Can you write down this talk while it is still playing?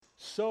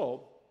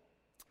So,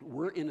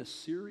 we're in a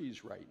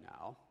series right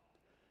now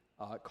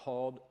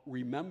called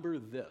Remember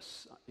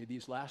This. In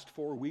these last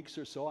 4 weeks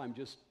or so, I'm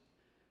just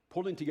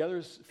pulling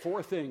together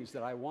 4 things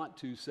that I want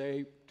to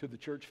say to the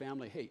church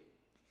family. Hey,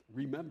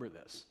 remember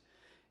this.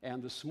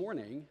 And this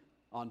morning,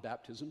 on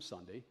Baptism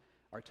Sunday,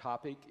 our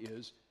topic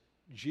is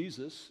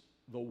Jesus,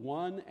 the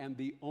one and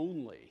the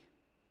only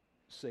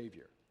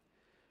Savior.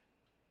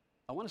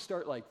 I want to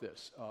start like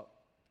this.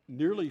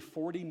 Nearly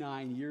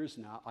 49 years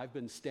now, I've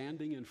been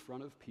standing in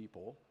front of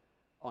people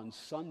on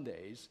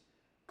Sundays,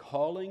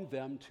 calling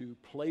them to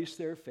place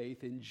their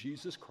faith in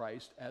Jesus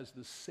Christ as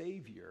the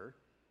Savior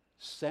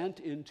sent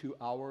into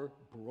our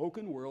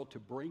broken world to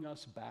bring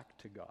us back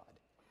to God.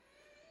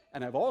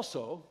 And I've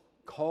also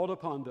called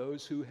upon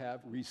those who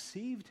have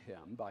received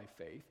Him by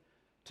faith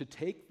to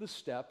take the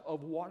step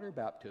of water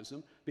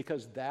baptism,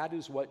 because that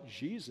is what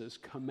Jesus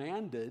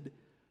commanded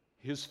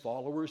His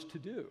followers to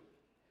do.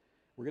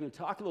 We're going to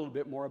talk a little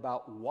bit more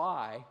about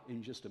why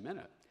in just a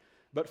minute.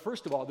 But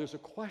first of all,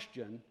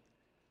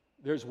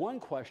 there's one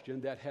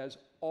question that has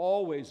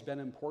always been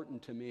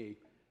important to me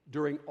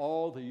during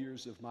all the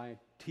years of my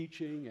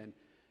teaching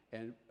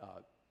and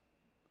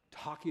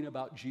talking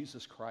about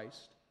Jesus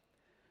Christ.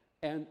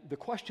 And the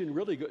question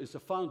really is a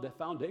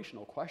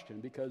foundational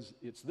question, because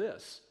it's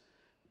this: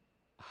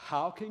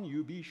 how can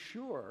you be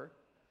sure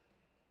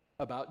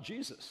about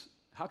Jesus?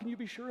 How can you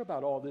be sure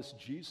about all this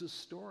Jesus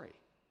story?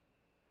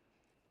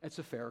 It's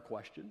a fair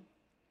question,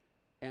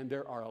 and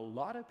there are a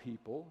lot of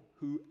people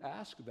who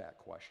ask that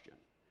question.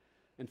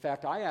 In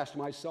fact, I asked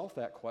myself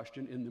that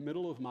question in the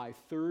middle of my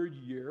 3rd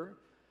year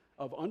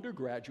of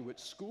undergraduate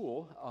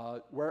school,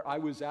 where I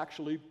was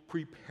actually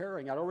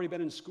preparing. I'd already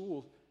been in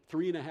school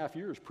 3.5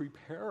 years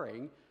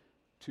preparing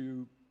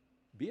to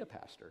be a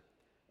pastor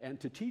and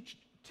to teach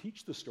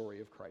the story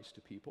of Christ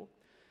to people.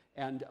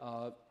 And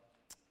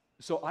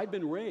so I'd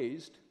been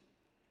raised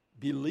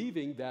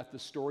believing that the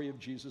story of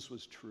Jesus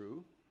was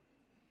true.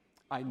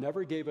 I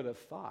never gave it a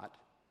thought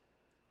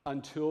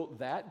until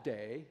that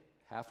day,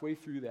 halfway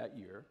through that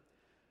year,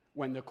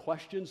 when the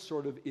question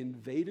sort of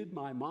invaded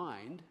my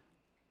mind,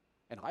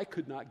 and I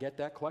could not get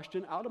that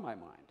question out of my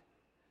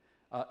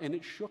mind. And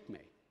it shook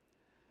me.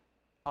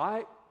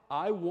 I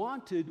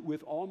wanted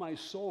with all my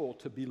soul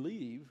to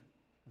believe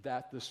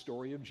that the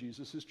story of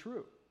Jesus is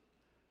true.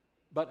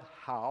 But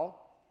how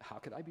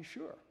could I be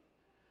sure?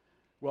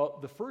 Well,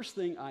 the first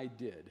thing I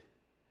did,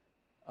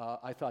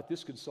 I thought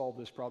this could solve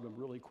this problem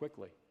really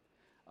quickly.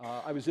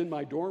 I was in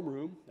my dorm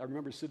room. I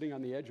remember sitting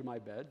on the edge of my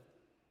bed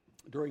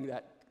during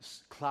that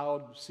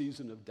cloud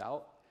season of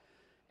doubt,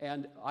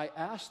 and I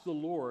asked the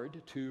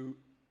Lord to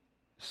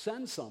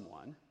send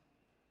someone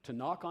to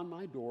knock on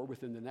my door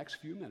within the next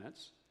few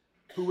minutes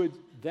who would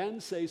then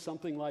say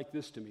something like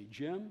this to me: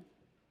 Jim,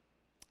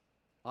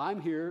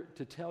 I'm here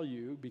to tell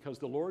you, because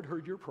the Lord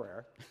heard your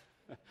prayer,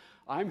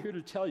 I'm here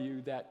to tell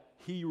you that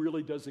He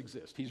really does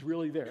exist. He's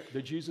really there.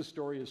 The Jesus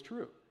story is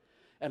true.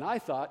 And I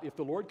thought, if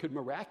the Lord could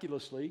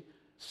miraculously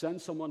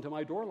send someone to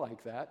my door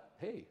like that,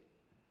 hey,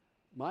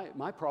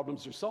 my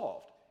problems are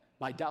solved.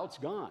 My doubt's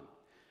gone.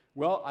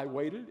 Well, I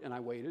waited and I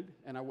waited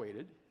and I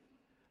waited.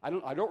 I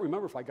don't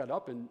remember if I got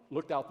up and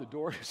looked out the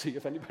door to see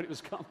if anybody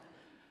was coming.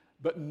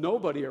 But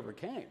nobody ever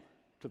came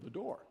to the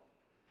door.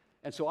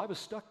 And so I was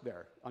stuck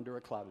there under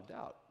a cloud of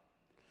doubt.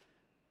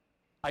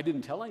 I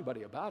didn't tell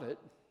anybody about it.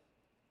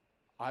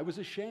 I was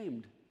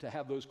ashamed to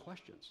have those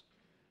questions.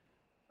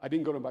 I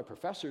didn't go to my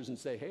professors and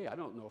say, hey, I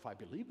don't know if I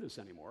believe this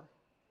anymore.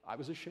 I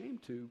was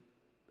ashamed.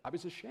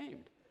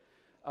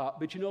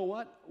 But you know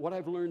what? What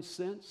I've learned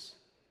since,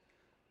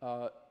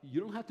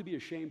 you don't have to be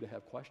ashamed to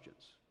have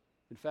questions.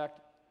 In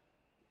fact,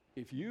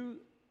 if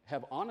you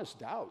have honest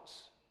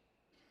doubts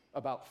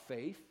about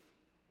faith,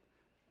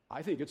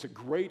 I think it's a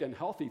great and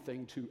healthy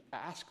thing to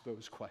ask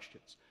those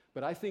questions.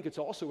 But I think it's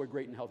also a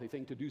great and healthy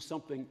thing to do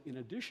something in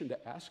addition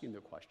to asking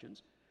the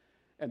questions,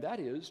 and that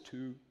is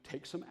to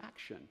take some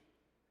action.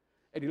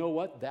 And you know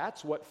what?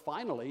 That's what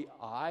finally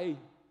I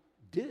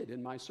did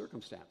in my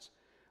circumstance.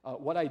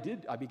 What I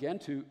did, I began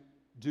to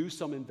do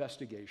some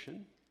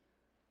investigation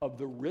of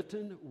the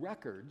written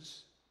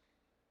records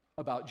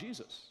about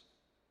Jesus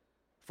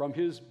from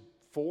His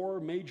 4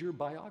 major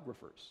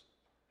biographers,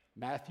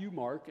 Matthew,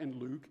 Mark,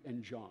 and Luke,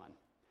 and John.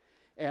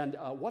 And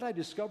what I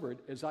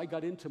discovered as I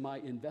got into my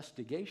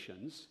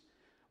investigations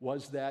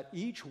was that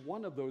each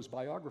one of those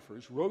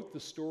biographers wrote the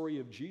story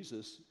of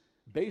Jesus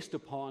based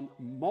upon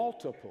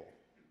multiple,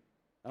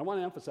 I want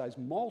to emphasize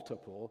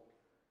multiple,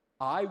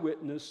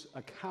 eyewitness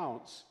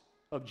accounts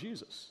of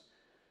Jesus.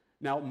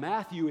 Now,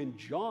 Matthew and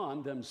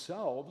John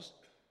themselves,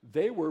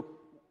 they were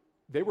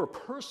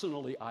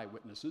personally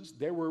eyewitnesses.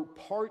 They were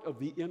part of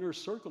the inner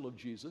circle of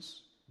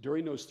Jesus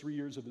during those 3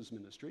 years of His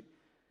ministry.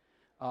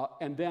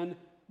 And then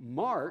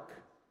Mark,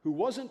 who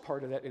wasn't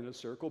part of that inner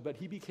circle, but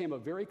he became a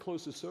very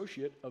close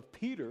associate of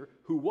Peter,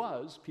 who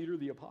was Peter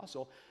the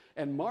Apostle.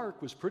 And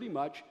Mark was pretty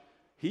much,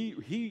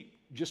 he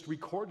just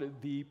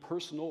recorded the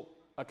personal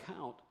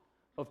account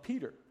of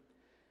Peter.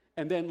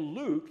 And then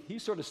Luke, he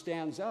sort of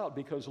stands out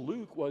because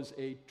Luke was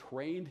a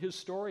trained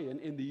historian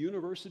in the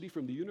university,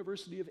 from the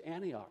University of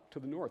Antioch to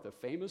the north, a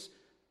famous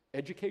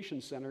education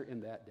center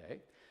in that day.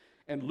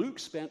 And Luke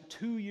spent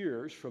 2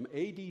 years from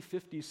AD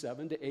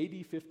 57 to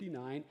AD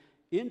 59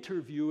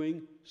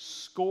 interviewing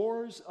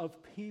scores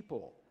of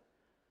people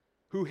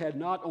who had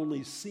not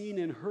only seen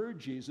and heard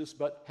Jesus,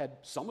 but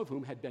some of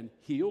whom had been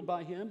healed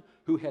by him,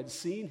 who had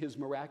seen his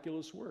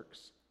miraculous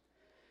works.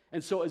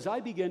 And so as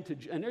I began to,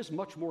 and there's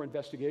much more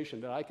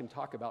investigation that I can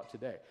talk about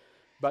today,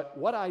 but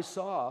what I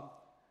saw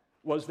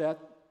was that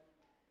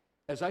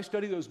as I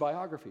studied those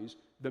biographies,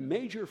 the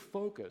major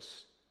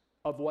focus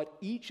of what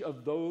each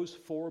of those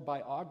 4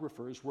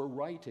 biographers were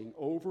writing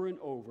over and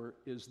over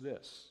is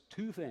this: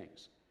 2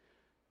 things.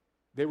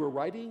 They were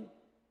writing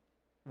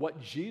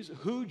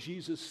who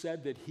Jesus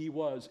said that he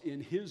was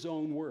in his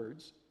own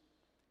words,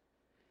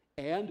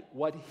 and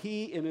what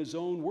he in his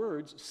own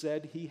words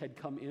said he had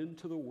come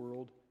into the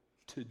world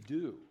to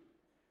do.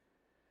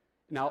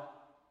 Now,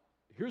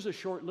 here's a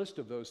short list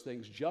of those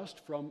things just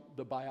from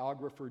the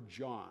biographer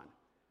John.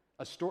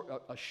 A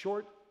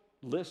short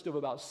list of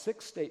about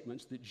 6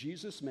 statements that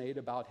Jesus made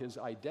about his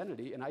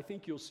identity, and I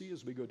think you'll see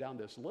as we go down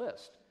this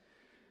list,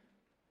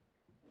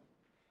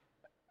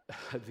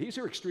 these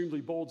are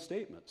extremely bold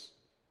statements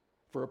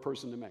for a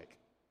person to make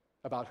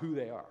about who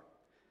they are.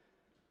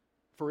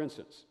 For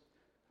instance,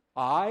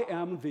 I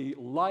am the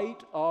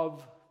light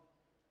of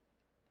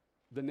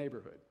the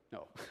neighborhood.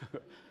 No.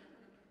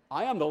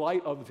 I am the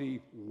light of the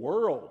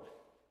world.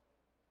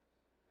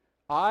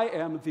 I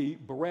am the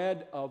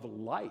bread of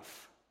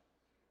life.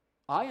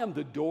 I am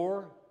the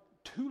door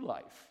to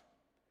life.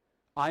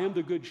 I am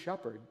the good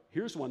shepherd.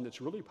 Here's one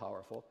that's really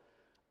powerful.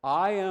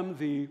 I am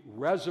the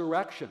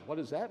resurrection. What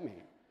does that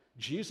mean?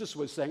 Jesus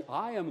was saying,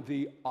 I am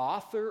the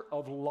author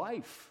of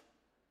life.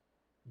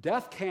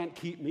 Death can't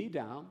keep me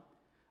down.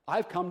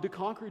 I've come to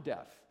conquer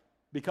death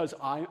because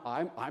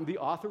I'm the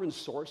author and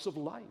source of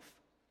life.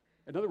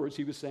 In other words,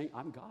 he was saying,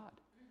 I'm God.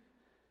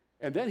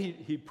 And then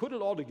he put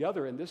it all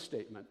together in this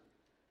statement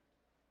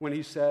when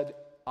he said,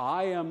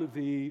 I am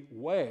the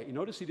way. You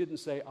notice he didn't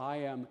say, I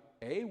am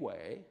a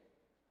way.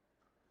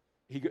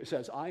 He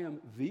says, I am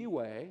the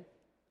way,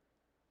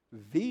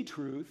 the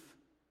truth,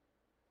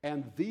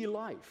 and the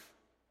life.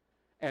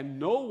 And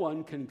no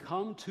one can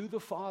come to the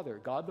Father,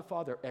 God the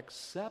Father,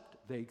 except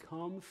they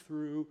come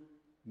through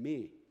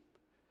me.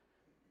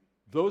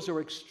 Those are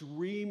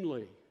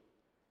extremely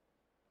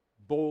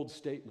bold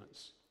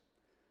statements.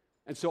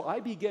 And so I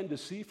began to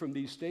see from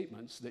these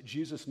statements that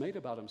Jesus made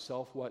about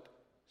himself what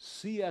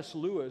C.S.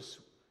 Lewis,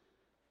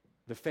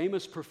 the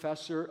famous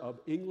professor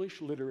of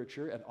English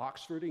literature at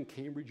Oxford and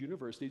Cambridge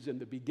universities in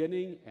the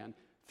beginning and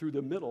through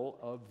the middle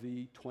of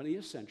the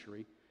 20th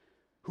century,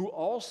 who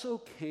also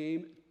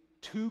came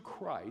to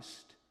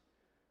Christ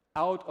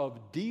out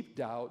of deep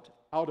doubt,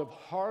 out of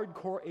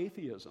hardcore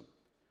atheism.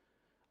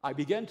 I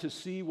began to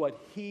see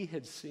what he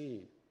had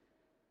seen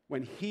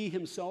when he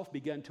himself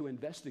began to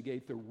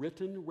investigate the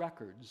written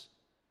records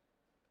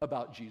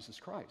about Jesus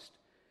Christ.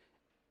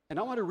 And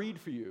I want to read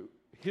for you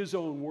his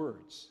own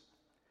words.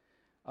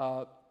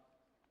 And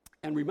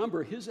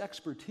remember, his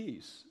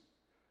expertise,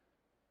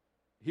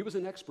 he was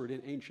an expert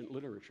in ancient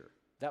literature.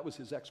 That was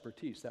his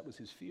expertise. That was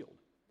his field.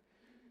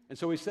 And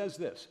so he says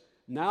this: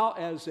 now,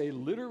 as a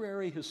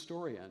literary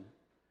historian,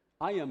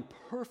 I am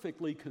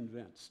perfectly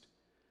convinced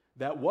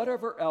that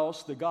whatever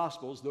else the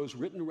Gospels, those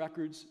written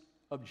records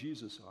of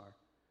Jesus are,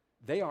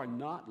 they are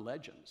not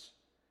legends.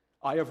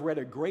 I have read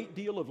a great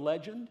deal of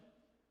legend,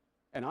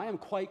 and I am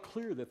quite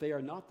clear that they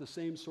are not the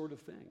same sort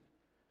of thing.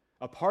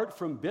 Apart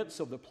from bits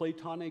of the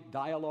Platonic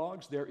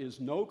dialogues, there is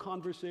no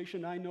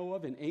conversation I know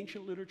of in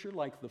ancient literature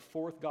like the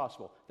 4th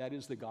Gospel. That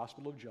is the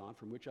Gospel of John,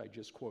 from which I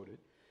just quoted.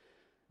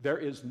 There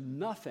is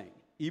nothing,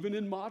 even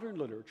in modern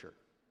literature,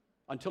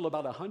 until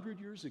about 100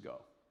 years ago,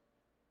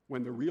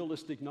 when the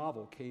realistic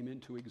novel came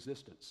into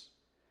existence.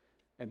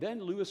 And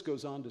then Lewis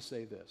goes on to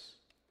say this.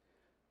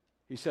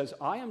 He says,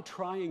 I am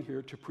trying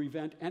here to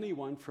prevent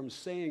anyone from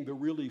saying the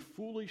really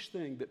foolish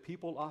thing that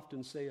people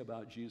often say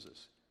about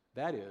Jesus.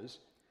 That is,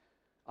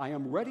 I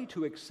am ready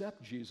to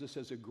accept Jesus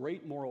as a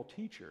great moral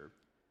teacher,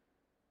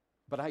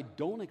 but I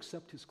don't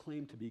accept his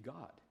claim to be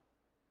God.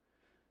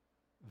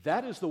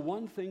 That is the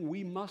one thing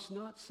we must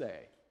not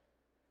say.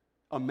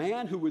 A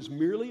man who was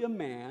merely a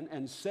man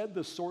and said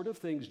the sort of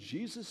things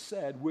Jesus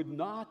said would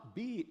not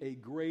be a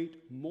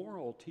great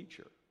moral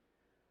teacher.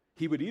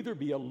 He would either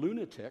be a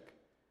lunatic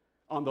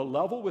on the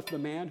level with the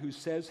man who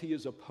says he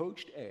is a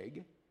poached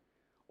egg,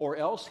 or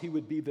else he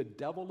would be the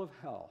devil of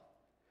hell.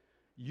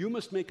 You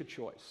must make a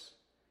choice.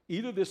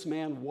 Either this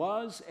man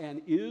was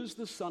and is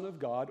the Son of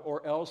God,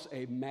 or else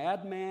a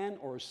madman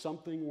or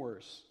something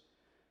worse.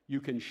 You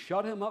can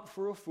shut him up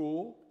for a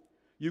fool,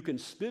 you can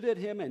spit at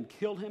him and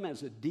kill him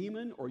as a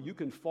demon, or you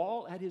can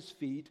fall at his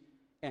feet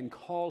and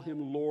call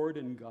him Lord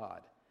and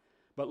God.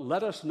 But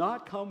let us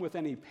not come with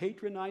any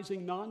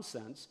patronizing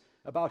nonsense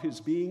about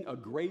his being a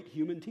great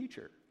human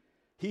teacher.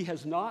 He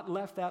has not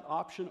left that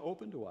option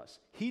open to us.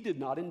 He did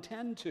not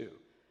intend to.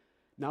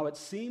 Now, it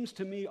seems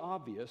to me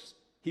obvious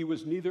he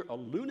was neither a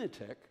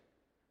lunatic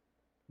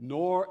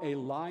nor a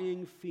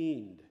lying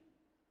fiend.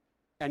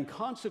 And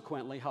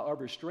consequently,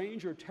 however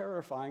strange or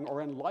terrifying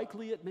or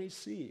unlikely it may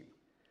seem,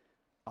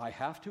 I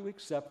have to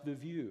accept the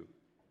view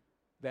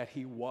that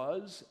he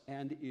was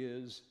and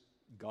is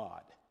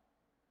God.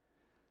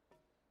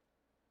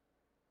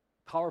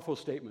 Powerful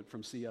statement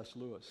from C.S.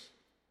 Lewis.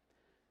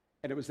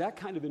 And it was that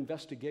kind of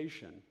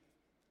investigation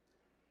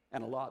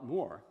and a lot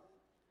more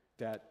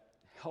that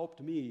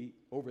helped me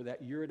over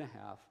that year and a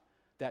half,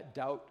 that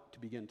doubt to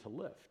begin to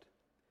lift.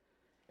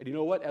 And you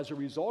know what? As a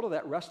result of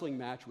that wrestling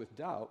match with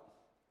doubt,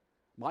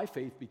 my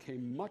faith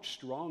became much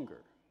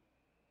stronger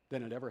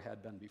than it ever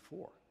had been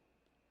before.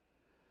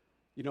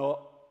 You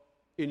know,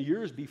 in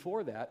years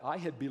before that, I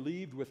had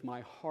believed with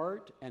my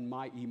heart and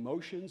my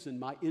emotions and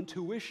my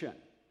intuition.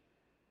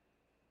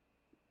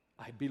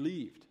 I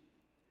believed.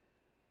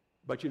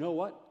 But you know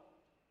what?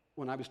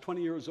 When I was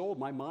 20 years old,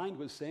 my mind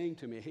was saying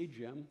to me, hey,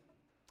 Jim,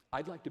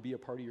 I'd like to be a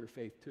part of your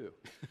faith too.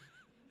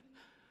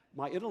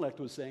 My intellect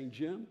was saying,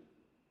 Jim,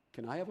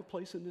 can I have a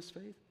place in this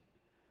faith?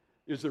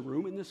 Is there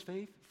room in this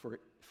faith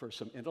for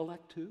some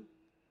intellect too?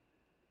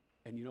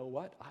 And you know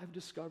what I've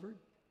discovered?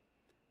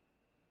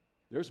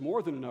 There's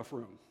more than enough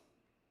room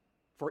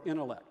for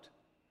intellect,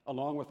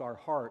 along with our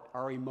heart,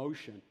 our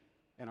emotion,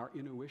 and our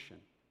intuition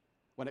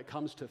when it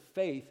comes to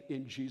faith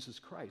in Jesus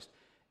Christ.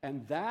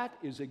 And that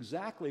is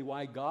exactly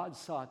why God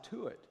saw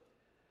to it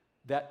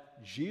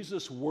that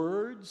Jesus'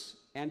 words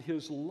and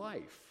his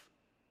life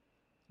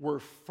were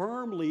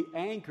firmly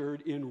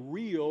anchored in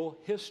real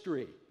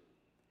history.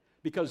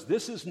 Because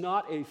this is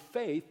not a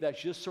faith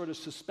that's just sort of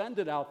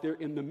suspended out there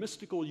in the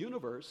mystical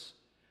universe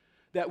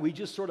that we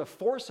just sort of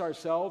force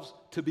ourselves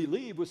to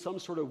believe with some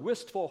sort of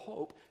wistful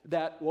hope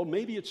that, well,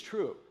 maybe it's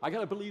true. I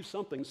got to believe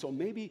something, so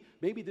maybe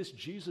this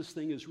Jesus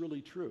thing is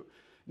really true.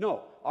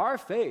 No, our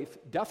faith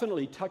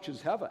definitely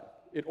touches heaven.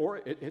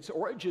 Its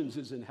origins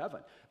is in heaven.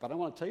 But I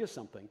want to tell you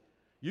something.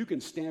 You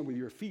can stand with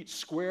your feet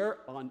square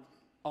on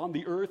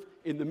the earth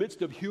in the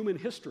midst of human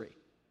history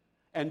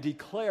and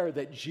declare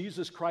that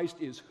Jesus Christ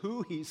is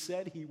who he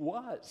said he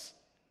was.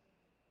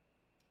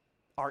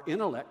 Our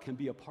intellect can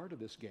be a part of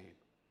this game.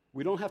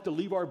 We don't have to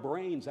leave our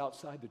brains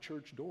outside the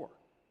church door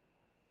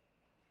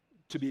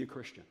to be a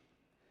Christian.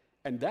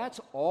 And that's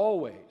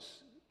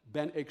always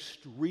been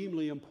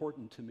extremely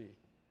important to me.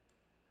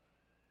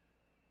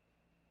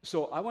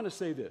 So I want to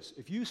say this.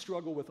 If you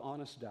struggle with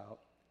honest doubt,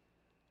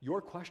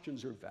 your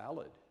questions are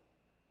valid.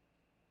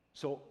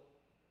 So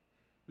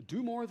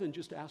do more than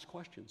just ask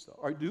questions, though.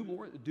 Or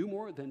do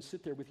more than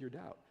sit there with your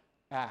doubt.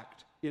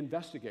 Act.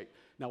 Investigate.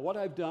 Now, what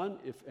I've done,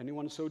 if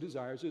anyone so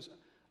desires, is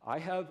I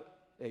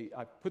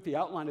put the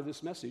outline of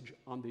this message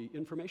on the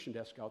information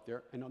desk out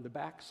there, and on the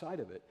back side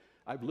of it,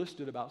 I've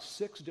listed about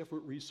 6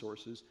 different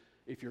resources.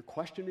 If you're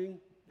questioning,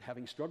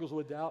 having struggles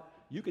with doubt,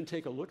 you can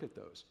take a look at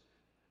those,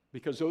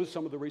 because those are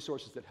some of the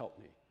resources that help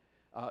me.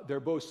 There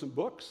are both some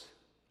books,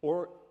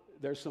 or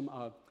there's some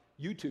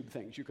YouTube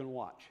things you can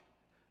watch,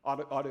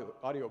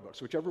 audio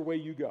books, whichever way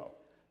you go.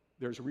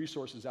 There's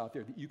resources out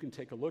there that you can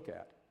take a look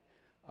at.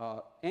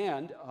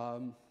 And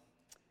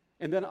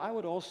then I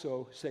would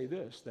also say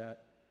this,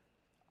 that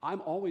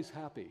I'm always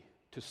happy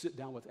to sit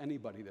down with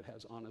anybody that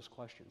has honest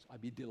questions.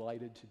 I'd be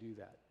delighted to do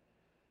that.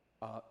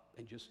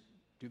 And just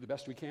do the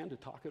best we can to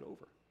talk it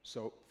over.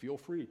 So feel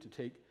free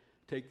to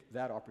take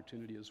that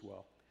opportunity as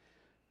well.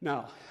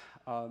 Now,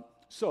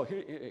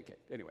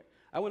 anyway,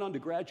 I went on to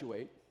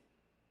graduate,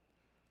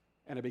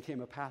 and I became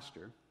a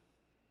pastor,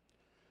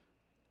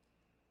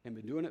 and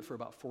been doing it for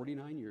about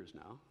 49 years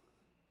now.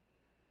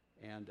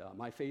 And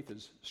my faith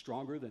is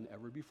stronger than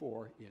ever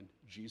before in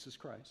Jesus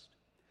Christ.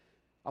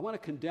 I want to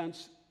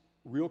condense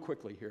real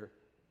quickly here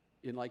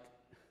in like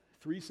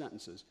 3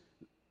 sentences.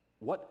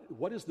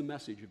 What is the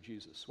message of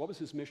Jesus? What was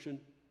his mission?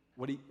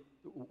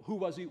 Who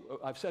was he?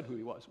 I've said who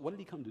he was. What did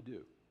he come to do?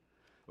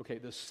 Okay,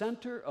 the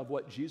center of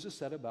what Jesus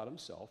said about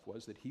himself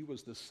was that he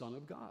was the Son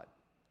of God,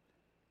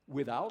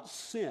 without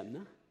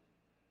sin,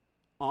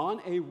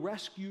 on a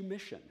rescue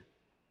mission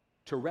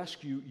to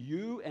rescue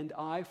you and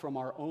I from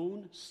our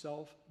own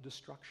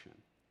self-destruction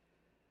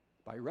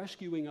by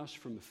rescuing us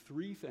from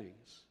 3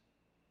 things.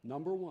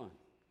 Number 1,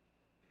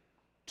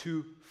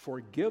 to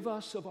forgive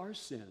us of our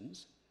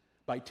sins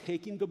by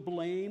taking the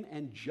blame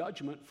and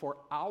judgment for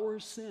our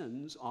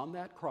sins on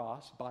that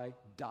cross by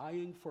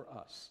dying for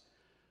us.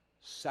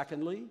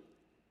 Secondly,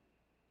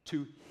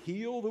 to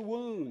heal the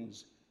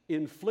wounds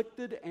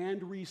inflicted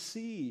and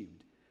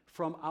received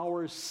from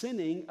our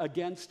sinning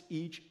against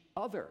each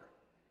other,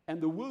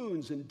 and the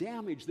wounds and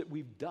damage that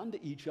we've done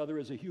to each other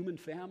as a human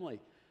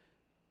family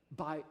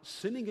by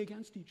sinning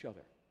against each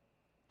other.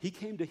 He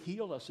came to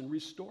heal us and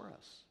restore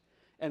us.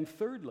 And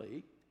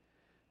thirdly,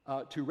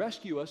 to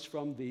rescue us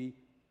from the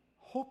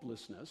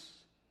hopelessness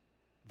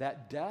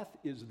that death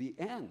is the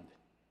end,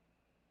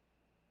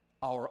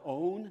 our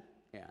own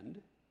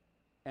end,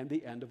 and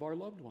the end of our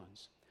loved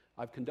ones.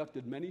 I've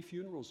conducted many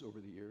funerals over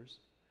the years.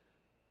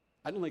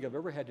 I don't think I've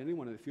ever had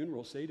anyone at a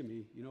funeral say to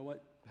me, you know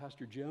what,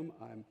 Pastor Jim,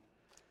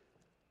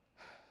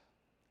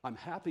 I'm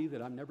happy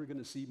that I'm never going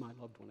to see my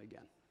loved one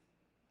again.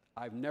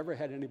 I've never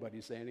had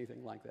anybody say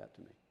anything like that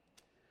to me.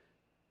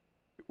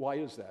 Why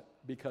is that?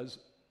 Because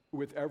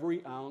with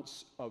every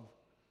ounce of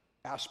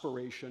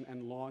aspiration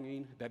and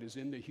longing that is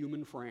in the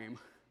human frame,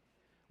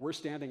 we're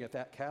standing at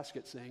that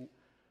casket saying,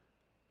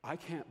 I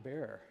can't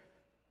bear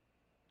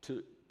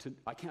the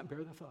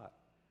thought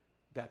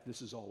that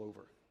this is all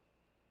over.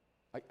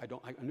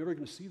 I'm never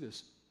going to see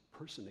this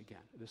person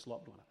again, this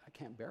loved one. I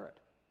can't bear it.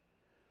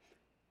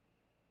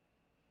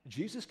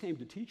 Jesus came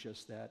to teach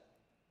us that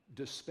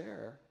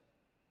despair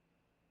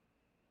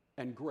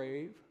and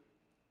grave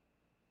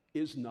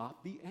is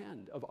not the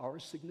end of our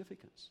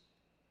significance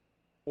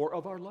or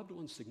of our loved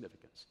one's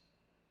significance.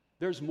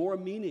 There's more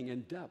meaning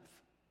and depth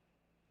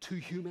to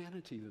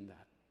humanity than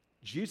that.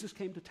 Jesus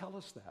came to tell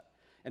us that.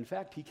 In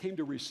fact, he came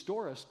to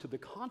restore us to the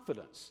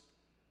confidence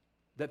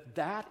that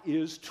that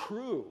is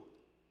true.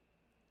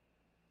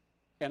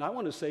 And I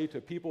want to say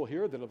to people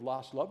here that have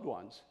lost loved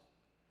ones,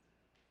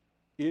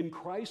 in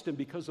Christ and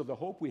because of the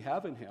hope we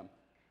have in him,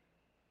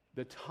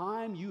 the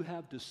time you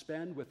have to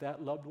spend with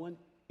that loved one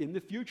in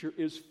the future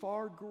is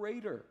far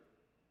greater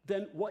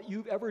than what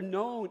you've ever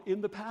known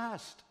in the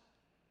past.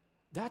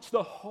 That's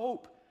the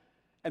hope.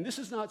 And this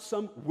is not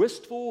some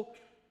wistful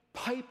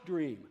pipe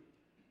dream.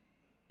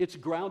 It's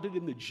grounded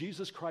in the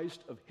Jesus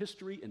Christ of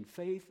history and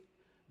faith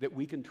that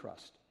we can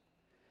trust.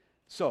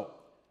 So,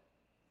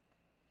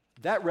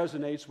 that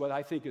resonates what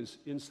I think is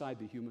inside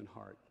the human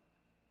heart.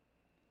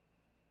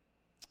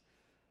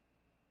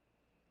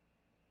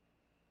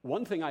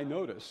 One thing I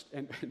noticed,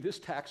 and this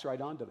tacks right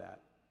onto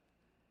that,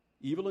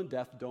 evil and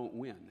death don't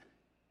win.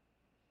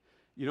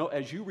 You know,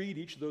 as you read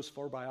each of those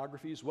 4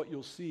 biographies, what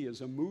you'll see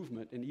is a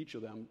movement in each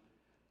of them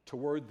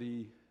toward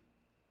the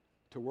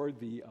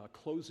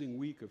closing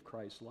week of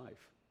Christ's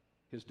life,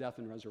 his death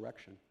and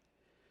resurrection.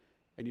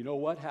 And you know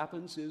what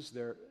happens is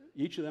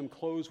each of them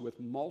close with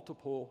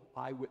multiple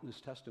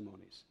eyewitness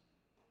testimonies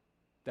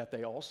that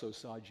they also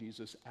saw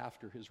Jesus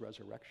after his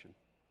resurrection.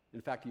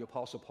 In fact, the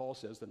Apostle Paul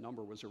says the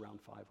number was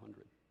around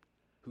 500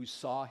 who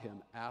saw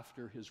him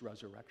after his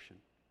resurrection.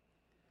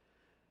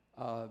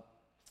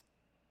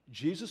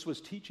 Jesus was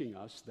teaching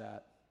us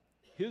that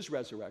his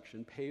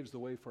resurrection paves the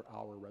way for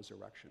our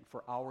resurrection,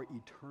 for our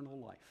eternal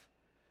life.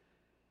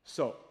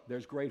 So,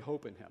 there's great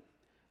hope in him.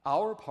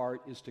 Our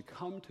part is to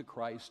come to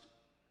Christ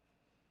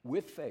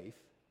with faith,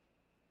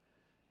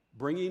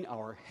 bringing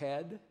our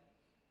head,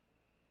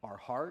 our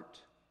heart,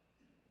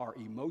 our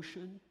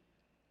emotion,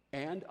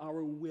 and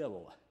our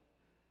will,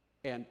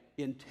 and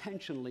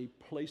intentionally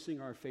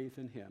placing our faith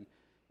in him.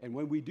 And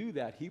when we do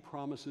that, he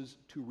promises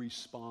to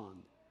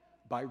respond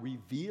by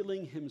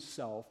revealing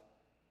himself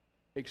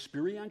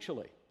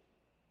experientially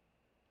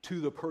to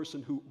the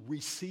person who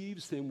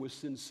receives him with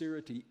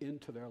sincerity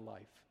into their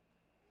life.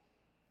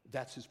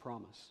 That's his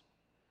promise.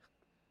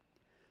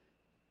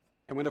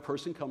 And when a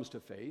person comes to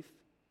faith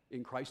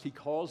in Christ, he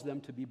calls them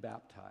to be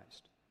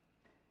baptized.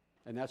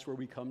 And that's where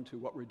we come to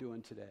what we're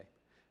doing today.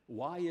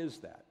 Why is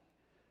that?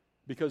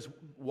 Because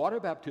water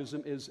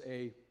baptism is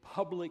a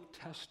public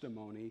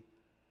testimony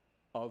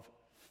of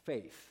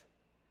faith.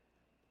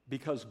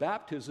 Because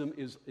baptism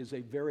is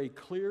a very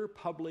clear,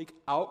 public,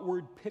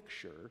 outward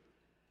picture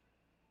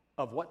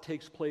of what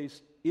takes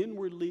place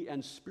inwardly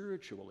and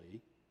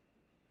spiritually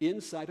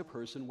inside a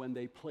person when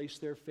they place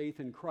their faith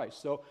in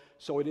Christ.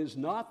 So it is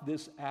not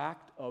this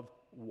act of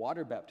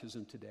water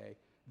baptism today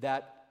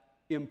that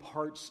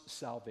imparts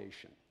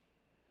salvation.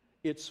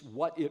 It's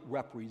what it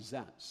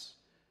represents.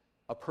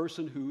 A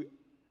person who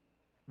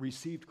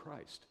received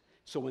Christ.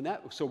 So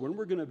when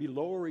we're going to be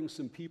lowering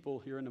some people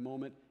here in a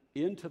moment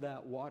into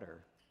that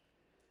water,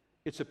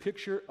 it's a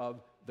picture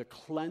of the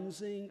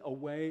cleansing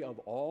away of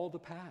all the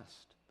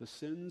past, the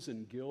sins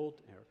and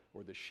guilt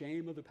or the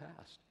shame of the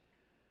past.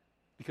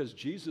 Because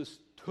Jesus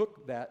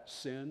took that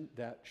sin,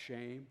 that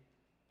shame,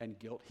 and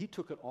guilt. He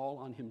took it all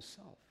on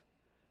himself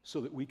so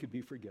that we could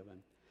be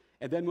forgiven.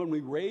 And then when we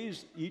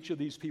raise each of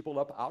these people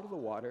up out of the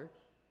water,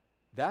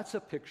 that's a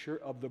picture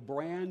of the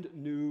brand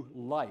new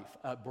life,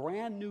 a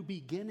brand new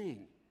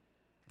beginning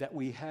that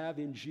we have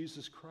in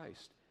Jesus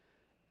Christ.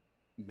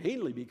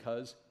 Mainly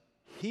because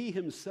he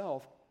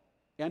himself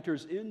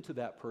enters into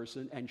that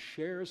person and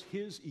shares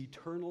his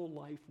eternal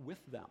life with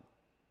them.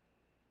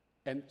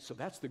 And so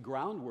that's the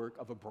groundwork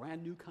of a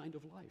brand new kind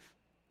of life.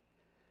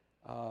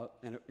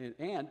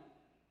 And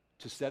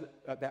to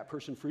set that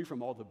person free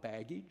from all the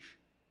baggage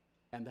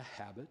and the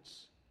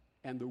habits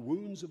and the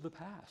wounds of the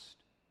past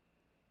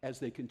as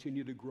they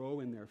continue to grow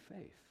in their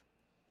faith.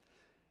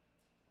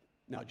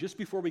 Now, just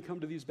before we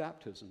come to these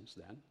baptisms,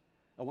 then,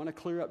 I want to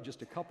clear up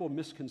just a couple of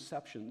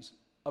misconceptions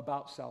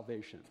about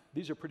salvation.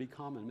 These are pretty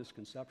common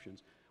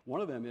misconceptions. One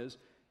of them is,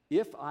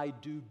 if I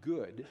do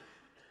good,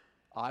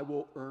 I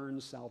will earn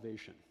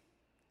salvation.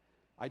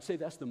 I'd say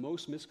that's the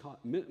most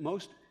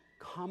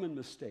common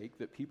mistake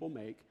that people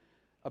make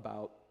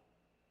about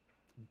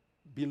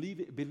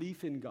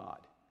belief in God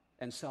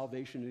and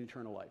salvation and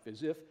eternal life,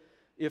 is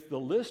if the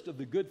list of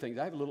the good things,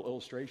 I have a little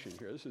illustration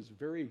here. This is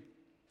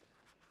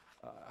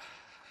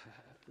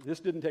this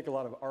didn't take a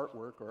lot of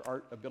artwork or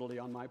art ability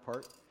on my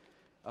part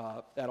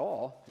at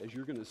all, as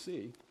you're going to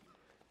see.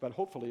 but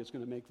hopefully it's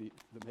going to make the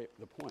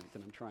point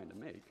that I'm trying to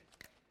make.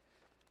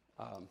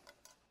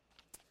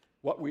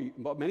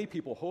 What many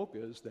people hope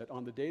is that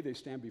on the day they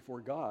stand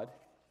before God,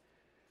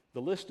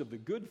 the list of the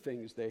good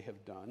things they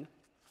have done,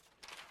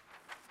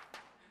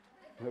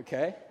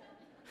 okay,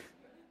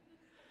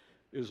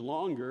 is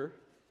longer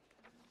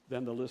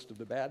than the list of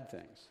the bad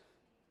things,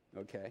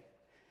 okay?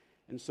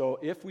 And so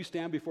if we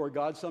stand before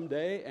God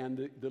someday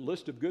and the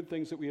list of good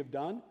things that we have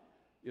done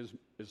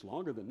is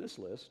longer than this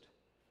list,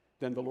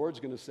 then the Lord's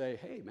going to say,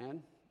 hey,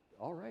 man,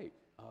 all right,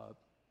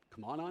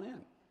 come on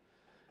in,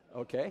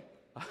 okay?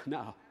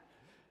 Now,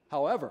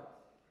 however,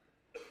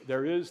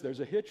 there's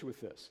a hitch with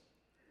this.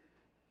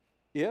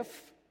 Let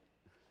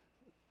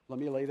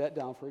me lay that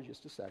down for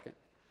just a second.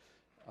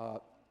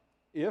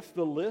 If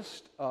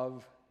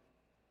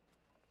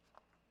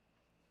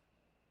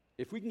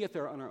we can get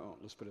there on our own,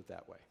 let's put it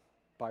that way,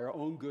 by our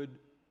own good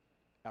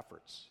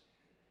efforts,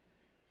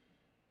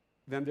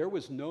 then there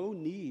was no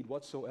need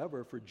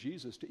whatsoever for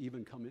Jesus to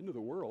even come into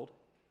the world.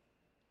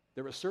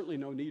 There was certainly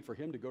no need for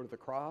him to go to the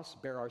cross,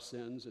 bear our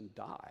sins, and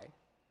die.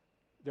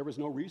 There was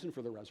no reason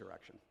for the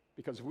resurrection,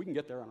 because if we can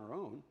get there on our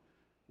own,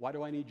 why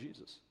do I need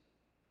Jesus?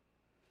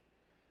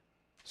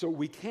 So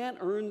we can't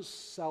earn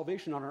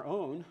salvation on our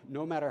own,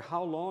 no matter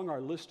how long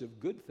our list of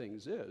good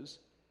things is,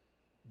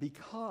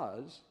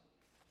 because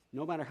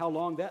no matter how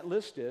long that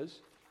list is,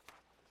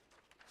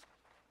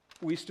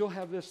 we still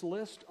have this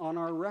list on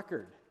our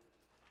record.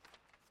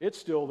 It's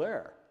still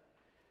there.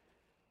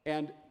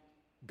 And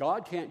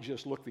God can't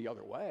just look the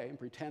other way and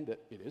pretend that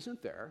it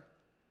isn't there.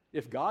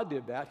 If God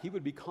did that, he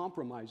would be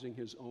compromising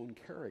his own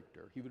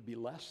character. He would be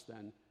less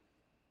than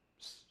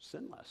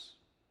sinless.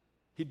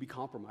 He'd be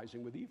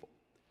compromising with evil.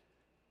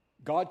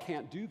 God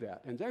can't do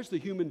that. And there's the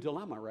human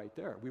dilemma right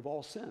there. We've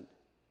all sinned.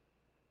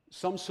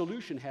 Some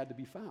solution had to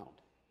be found.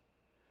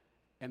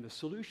 And the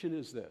solution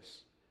is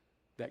this,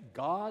 that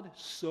God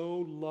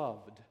so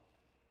loved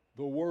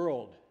the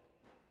world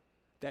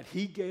that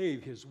he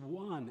gave his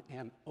one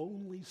and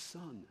only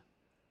Son,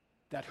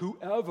 that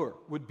whoever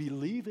would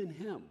believe in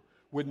him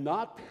would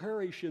not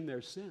perish in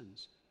their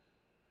sins,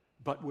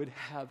 but would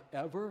have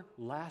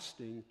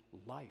everlasting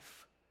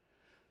life.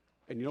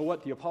 And you know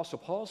what the Apostle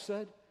Paul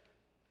said?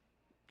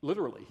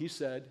 Literally, he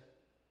said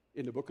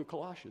in the book of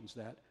Colossians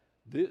that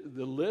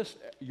the list,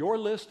 your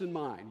list and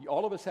mine,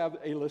 all of us have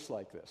a list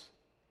like this.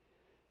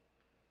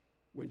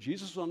 When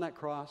Jesus was on that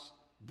cross,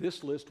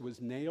 this list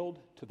was nailed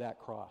to that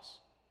cross,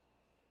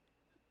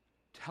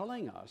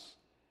 telling us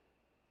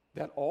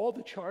that all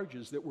the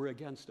charges that were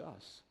against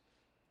us,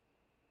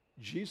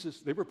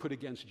 they were put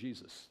against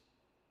Jesus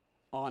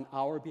on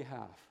our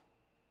behalf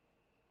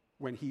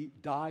when he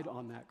died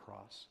on that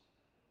cross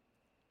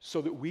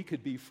so that we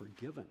could be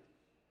forgiven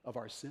of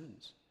our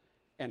sins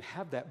and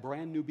have that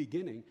brand new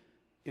beginning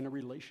in a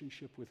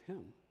relationship with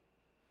him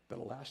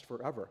that'll last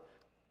forever.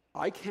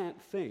 I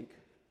cannot think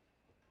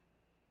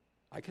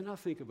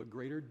of a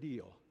greater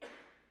deal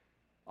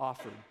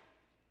offered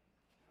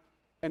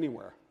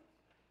anywhere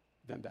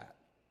than that.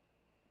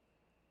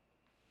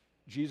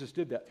 Jesus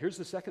did that. Here's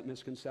the second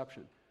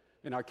misconception,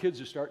 and our kids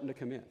are starting to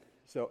come in,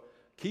 so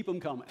keep them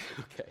coming.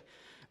 Okay.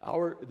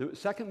 The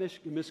second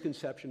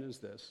misconception is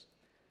this: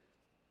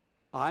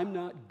 I'm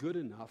not good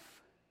enough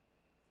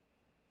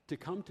to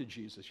come to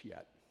Jesus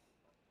yet.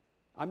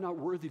 I'm not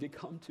worthy to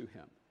come to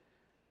him.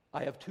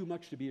 I have too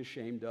much to be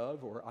ashamed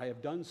of, or I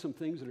have done some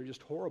things that are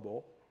just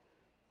horrible.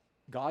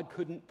 God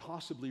couldn't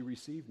possibly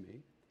receive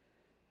me.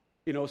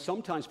 You know,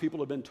 sometimes people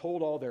have been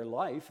told all their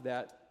life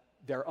that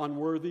they're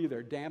unworthy,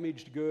 they're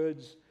damaged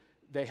goods,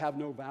 they have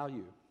no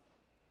value.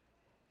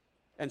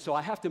 And so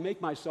I have to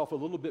make myself a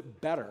little bit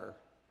better,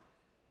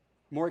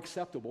 more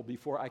acceptable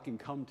before I can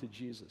come to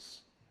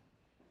Jesus.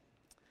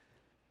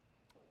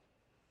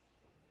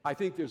 I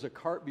think there's a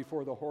cart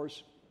before the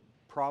horse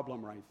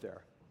problem right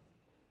there.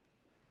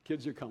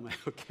 Kids are coming,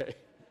 okay.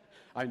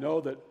 I know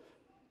that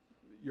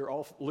you're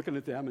all looking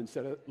at them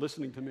instead of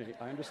listening to me.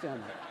 I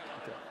understand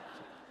that. Okay.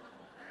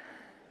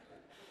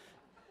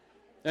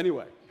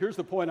 Anyway, here's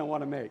the point I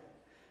want to make.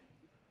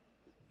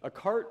 A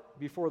cart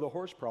before the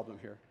horse problem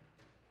here.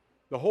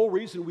 The whole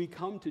reason we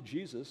come to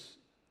Jesus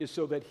is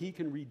so that he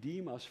can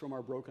redeem us from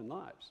our broken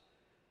lives.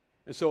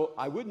 And so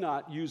I would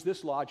not use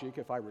this logic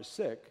if I were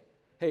sick.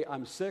 Hey,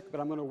 I'm sick, but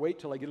I'm going to wait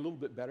till I get a little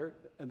bit better,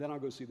 and then I'll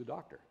go see the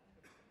doctor.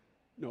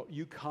 No,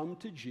 you come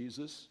to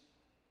Jesus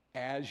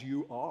as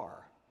you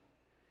are.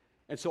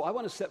 And so I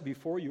want to set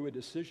before you a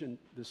decision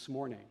this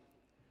morning.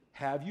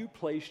 Have you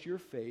placed your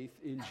faith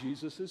in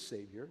Jesus as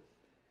Savior?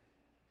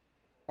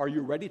 Are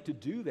you ready to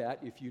do that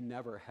if you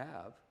never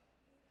have?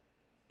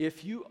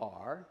 If you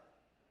are,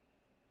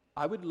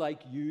 I would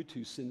like you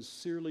to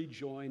sincerely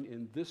join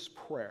in this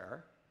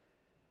prayer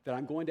that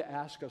I'm going to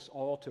ask us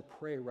all to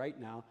pray right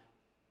now.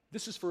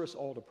 This is for us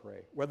all to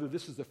pray, whether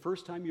this is the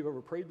first time you've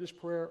ever prayed this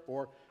prayer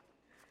or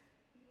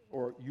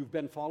you've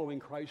been following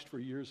Christ for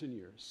years and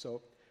years.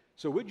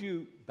 So would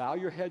you bow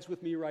your heads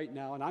with me right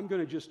now, and I'm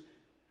going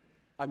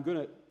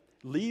to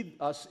lead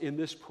us in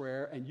this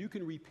prayer, and you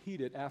can repeat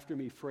it after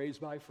me phrase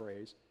by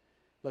phrase.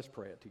 Let's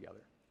pray it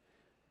together.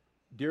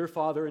 Dear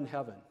Father in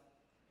heaven,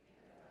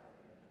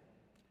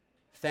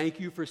 thank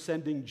you for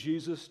sending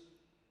Jesus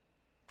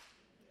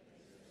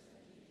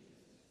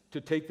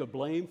to take the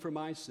blame for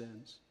my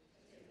sins.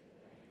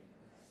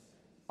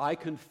 I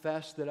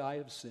confess that I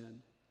have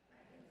sinned.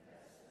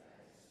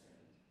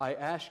 I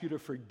ask you to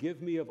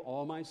forgive me of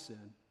all my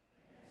sin.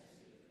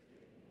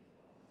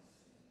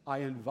 I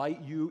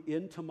invite you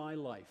into my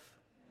life.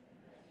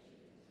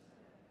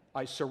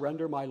 I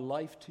surrender my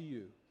life to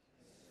you.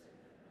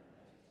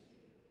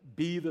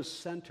 Be the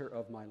center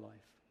of my life.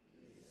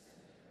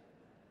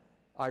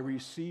 I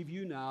receive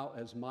you now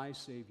as my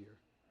Savior.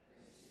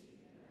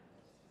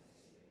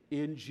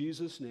 In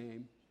Jesus'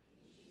 name,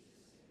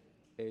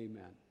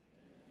 amen.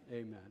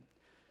 Amen.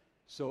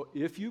 So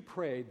if you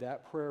prayed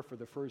that prayer for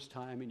the first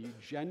time and you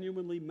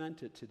genuinely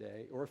meant it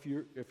today, or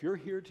if you're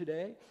here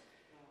today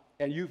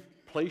and you've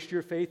placed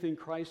your faith in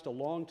Christ a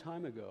long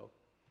time ago,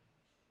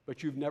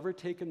 but you've never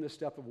taken the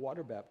step of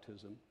water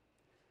baptism,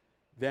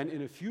 then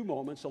in a few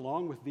moments,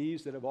 along with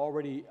these that have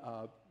already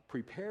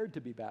prepared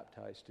to be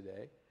baptized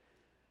today,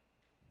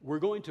 we're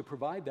going to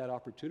provide that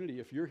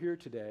opportunity. If you're here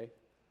today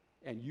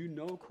and you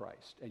know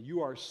Christ and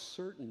you are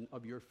certain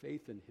of your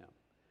faith in him,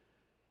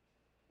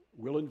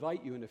 we'll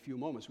invite you in a few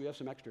moments. We have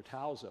some extra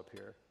towels up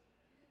here.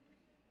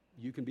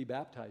 You can be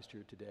baptized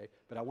here today.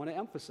 But I want to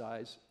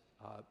emphasize,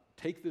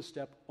 take this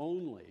step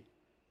only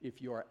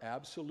if you are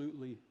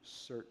absolutely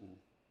certain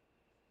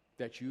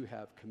that you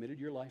have committed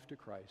your life to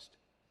Christ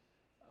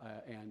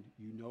and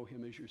you know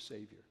him as your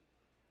Savior.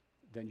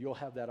 Then you'll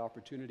have that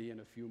opportunity in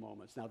a few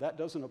moments. Now, that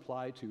doesn't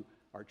apply to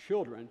our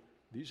children.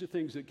 These are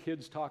things that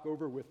kids talk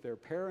over with their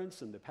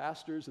parents and the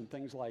pastors and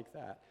things like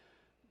that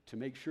to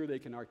make sure they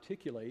can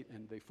articulate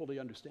and they fully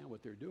understand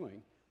what they're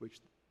doing, which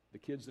the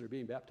kids that are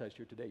being baptized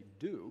here today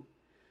do,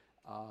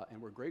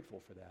 and we're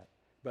grateful for that.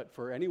 But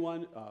for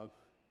anyone,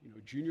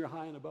 junior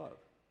high and above,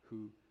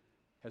 who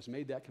has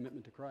made that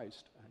commitment to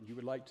Christ, and you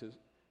would like to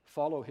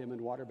follow him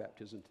in water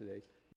baptism today,